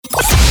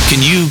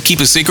Can you keep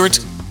a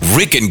secret?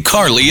 Rick and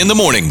Carly in the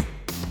morning.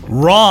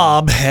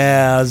 Rob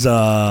has,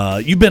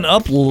 you've been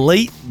up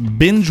late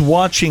binge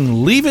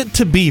watching Leave It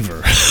to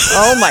Beaver.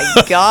 Oh my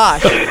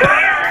gosh.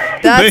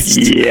 That's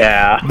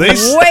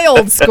way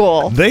old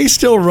school. They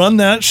still run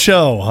that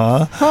show,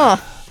 huh? Huh.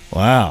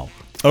 Wow.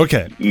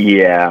 Okay.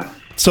 Yeah.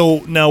 So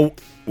now,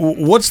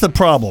 what's the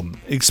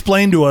problem?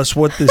 Explain to us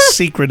what this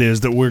secret is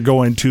that we're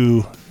going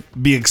to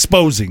be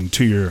exposing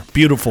to your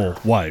beautiful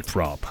wife,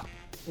 Rob.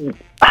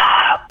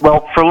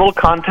 Well, for a little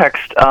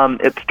context,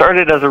 it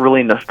started as a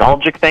really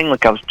nostalgic thing.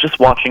 Like, I was just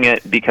watching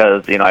it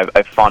because, you know, I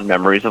have fond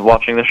memories of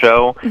watching the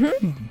show.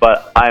 Mm-hmm.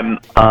 But I'm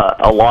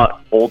a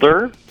lot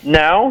older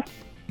now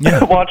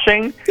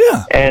watching.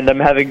 Yeah. And I'm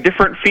having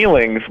different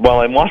feelings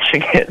while I'm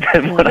watching it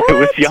than when I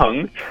was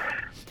young.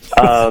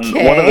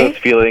 One of those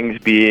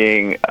feelings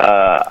being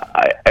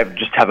I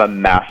just have a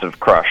massive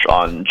crush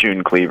on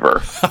June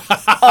Cleaver.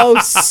 Oh,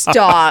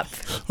 stop.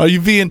 Are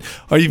you being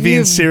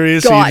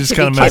serious? Or got you just to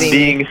kind be of I'm kidding.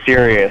 being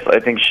serious. I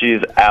think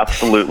she's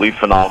absolutely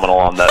phenomenal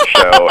on that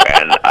show,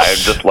 and I'm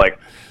just like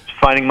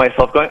finding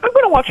myself going, I'm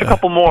going to watch a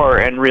couple more,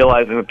 and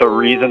realizing that the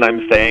reason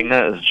I'm saying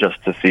that is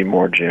just to see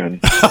more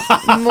June.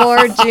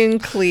 More June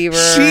Cleaver.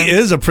 She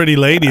is a pretty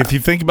lady if you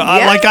think about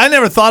it. Yeah. Like, I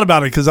never thought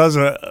about it because I was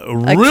a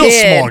real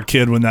kid. small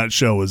kid when that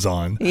show was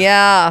on.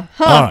 Yeah.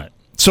 Huh. All right.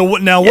 So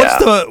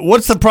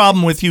what's the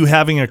problem with you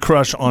having a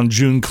crush on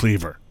June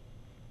Cleaver?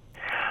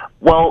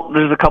 Well,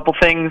 there's a couple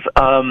things.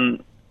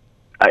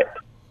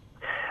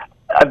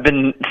 I've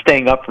been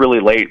staying up really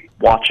late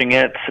watching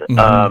it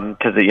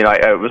because you know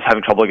I was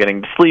having trouble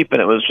getting to sleep, and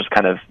it was just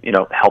kind of, you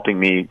know, helping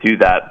me do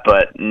that.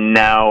 But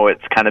now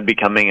it's kind of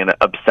becoming an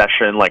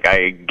obsession. Like,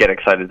 I get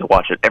excited to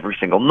watch it every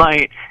single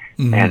night,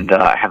 and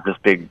I have this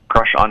big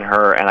crush on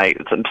her, and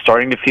I'm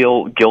starting to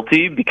feel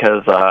guilty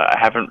because I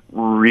haven't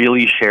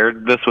really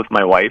shared this with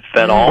my wife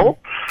at all.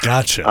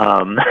 Gotcha.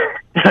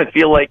 I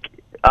feel like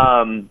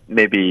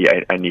maybe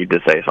I need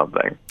to say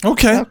something.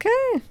 Okay.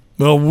 Okay.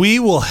 Well, we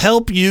will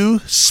help you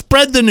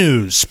spread the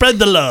news, spread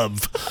the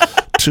love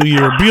to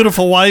your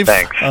beautiful wife.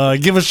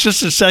 Thanks. Give us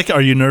just a second.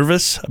 Are you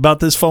nervous about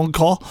this phone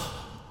call?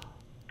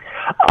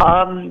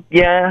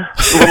 Yeah,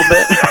 a little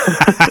bit.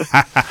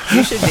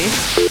 You should be.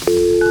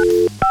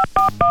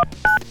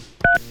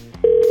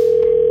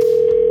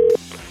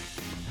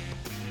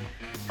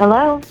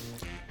 Hello.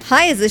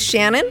 Hi, is this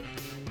Shannon?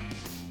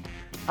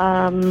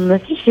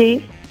 This is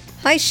she.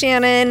 Hi,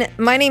 Shannon.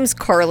 My name's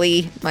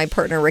Carly. My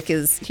partner Rick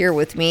is here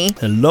with me.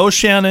 Hello,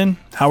 Shannon.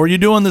 How are you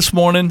doing this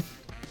morning?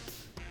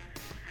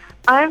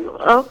 I'm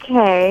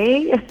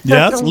okay.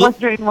 Yes, I'm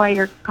wondering why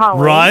you're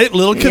calling. Right, a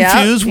little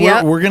confused.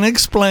 Yep. We're going to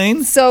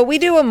explain. So we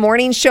do a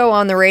morning show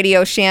on the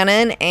radio,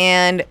 Shannon,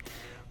 and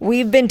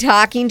we've been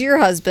talking to your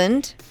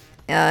husband.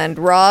 And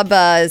Rob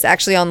is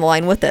actually on the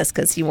line with us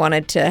because he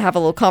wanted to have a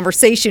little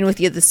conversation with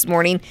you this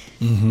morning.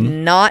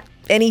 Not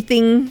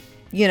anything,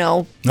 you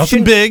know.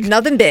 Nothing big.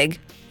 Nothing big.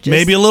 Just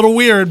Maybe a little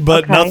weird,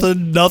 but Okay.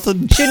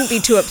 nothing. shouldn't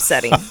be too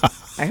upsetting,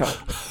 I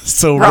hope.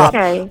 So, Rob.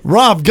 Okay.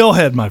 Rob, go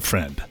ahead, my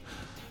friend.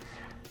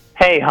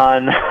 Hey,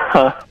 hon.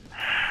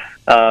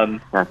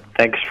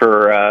 Thanks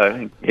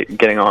for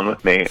getting on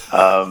with me.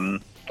 I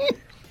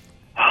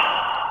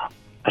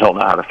don't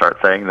know how to start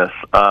saying this.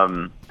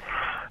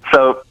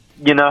 So,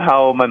 you know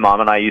how my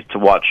mom and I used to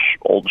watch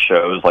old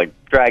shows like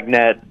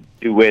Dragnet,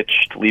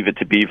 Bewitched, Leave It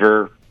to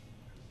Beaver?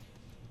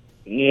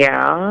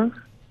 Yeah.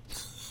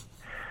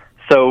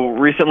 So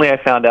recently I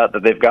found out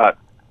that they've got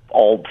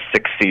all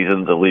 6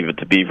 seasons of Leave It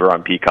to Beaver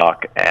on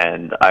Peacock,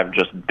 and I've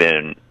just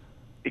been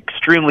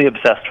extremely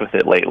obsessed with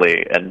it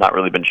lately and not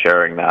really been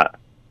sharing that.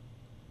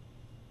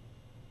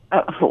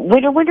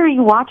 When are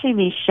you watching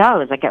these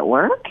shows? Like at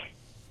work?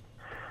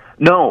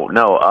 No.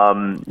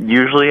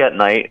 Usually at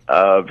night,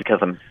 because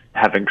I'm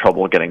having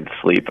trouble getting to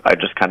sleep, I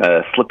just kind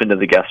of slip into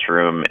the guest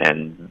room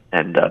and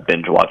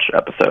binge watch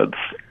episodes.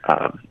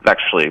 I've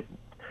actually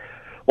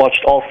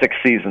watched all 6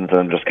 seasons and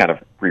I'm just kind of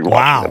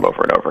rewatching them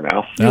over and over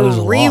now. That is a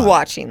You're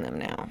lot. rewatching them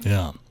now.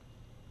 Yeah.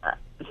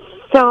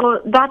 So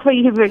that's why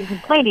you've been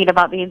complaining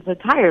about being so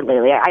tired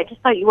lately. I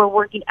just thought you were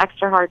working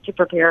extra hard to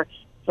prepare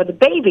for the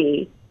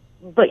baby,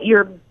 but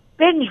you're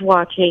binge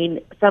watching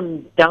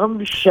some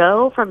dumb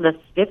show from the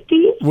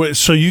 50s? Wait,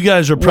 so you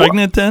guys are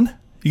pregnant then?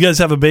 You guys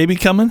have a baby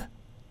coming?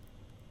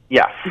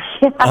 Yes.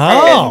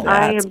 Oh.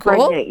 I That's am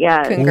cool. pregnant,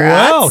 yes.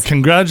 Congrats. Wow,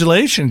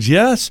 congratulations.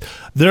 Yes.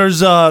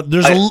 There's a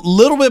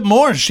little bit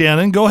more,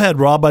 Shannon. Go ahead,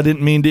 Rob. I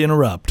didn't mean to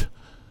interrupt.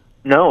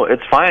 No,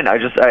 it's fine. I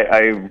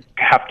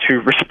have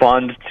to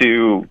respond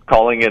to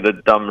calling it a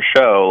dumb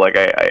show. Like,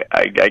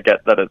 I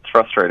get that it's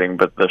frustrating,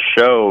 but the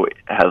show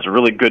has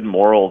really good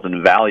morals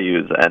and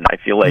values, and I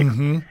feel like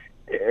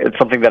it's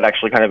something that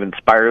actually kind of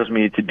inspires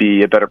me to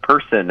be a better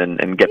person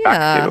and get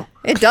back to.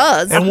 It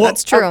does.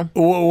 That's true.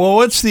 Well,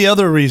 what's the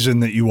other reason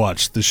that you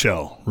watched the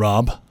show,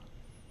 Rob?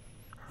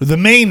 The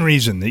main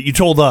reason that you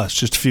told us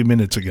just a few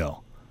minutes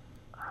ago.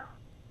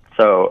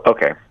 So,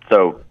 okay.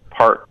 So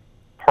part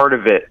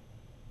of it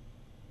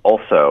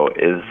also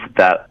is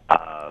that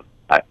I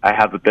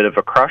have a bit of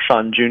a crush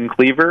on June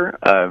Cleaver.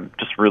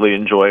 Just really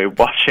enjoy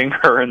watching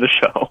her in the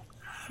show.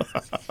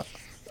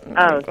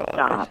 Oh,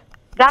 stop.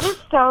 That is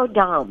so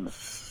dumb.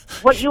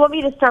 What, you want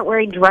me to start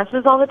wearing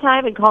dresses all the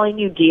time and calling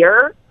you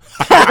dear?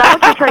 Is that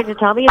what you're trying to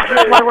tell me? Is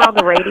this why we're on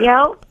the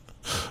radio?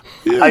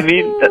 I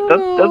mean,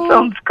 that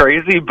sounds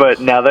crazy, but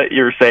now that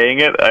you're saying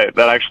it,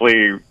 that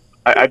actually,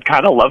 I'd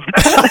kind of love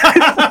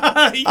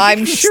that.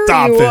 I'm sure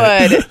Stop you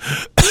it. would.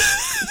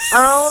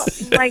 Oh,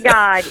 my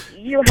God.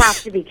 You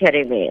have to be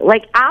kidding me.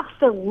 Like,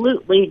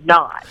 absolutely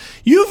not.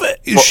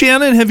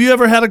 Shannon, have you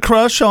ever had a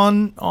crush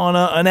on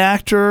an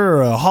actor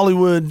or a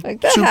Hollywood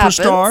Like, that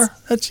superstar?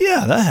 happens.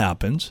 That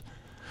happens.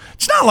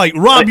 It's not like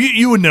Rob.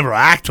 You would never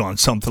act on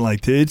something like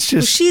that. It's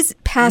just She's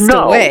passed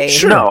No, away.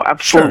 Sure. no,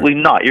 absolutely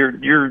not.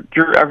 You're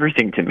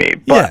everything to me.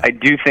 But Yeah. I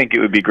do think it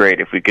would be great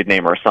if we could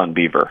name our son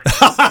Beaver.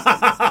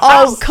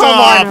 Oh, come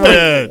Stop on.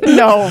 it.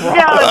 No,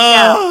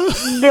 Rob.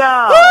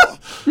 No.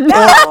 We're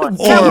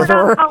Or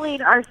not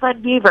calling our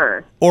son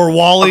Beaver.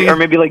 Wally Or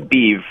maybe like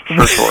Beeve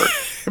for short.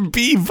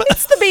 Beav.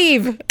 It's the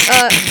Beeve.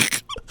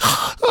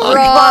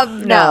 Rob,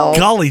 no.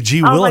 Golly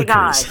gee Oh, my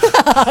God.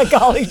 willikers.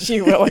 Golly gee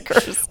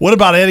willikers. What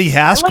about Eddie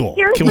Haskell?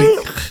 Like, Can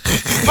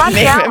seriously, right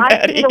Name now, him I'm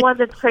Eddie. the one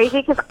that's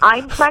crazy because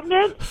I'm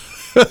pregnant,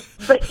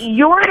 but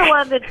you're the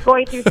one that's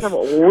going through some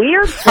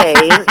weird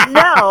things.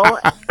 No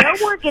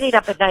more getting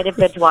up at night and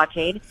binge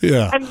watching.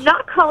 Yeah. I'm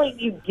not calling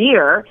you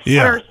dear,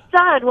 Yeah. and our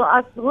son will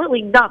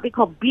absolutely not be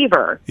called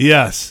Beaver.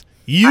 Yes.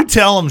 You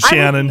tell him, I will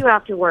Shannon. see you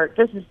after work.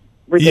 This is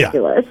Yeah.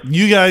 ridiculous.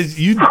 You guys,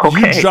 you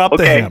Okay, drop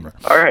the okay. hammer.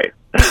 All right.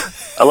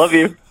 I love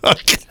you.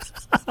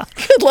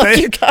 Good luck,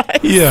 you guys.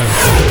 Yeah.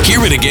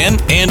 Hear it again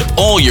and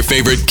all your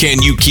favorite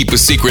Can You Keep a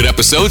Secret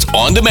episodes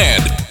on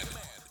demand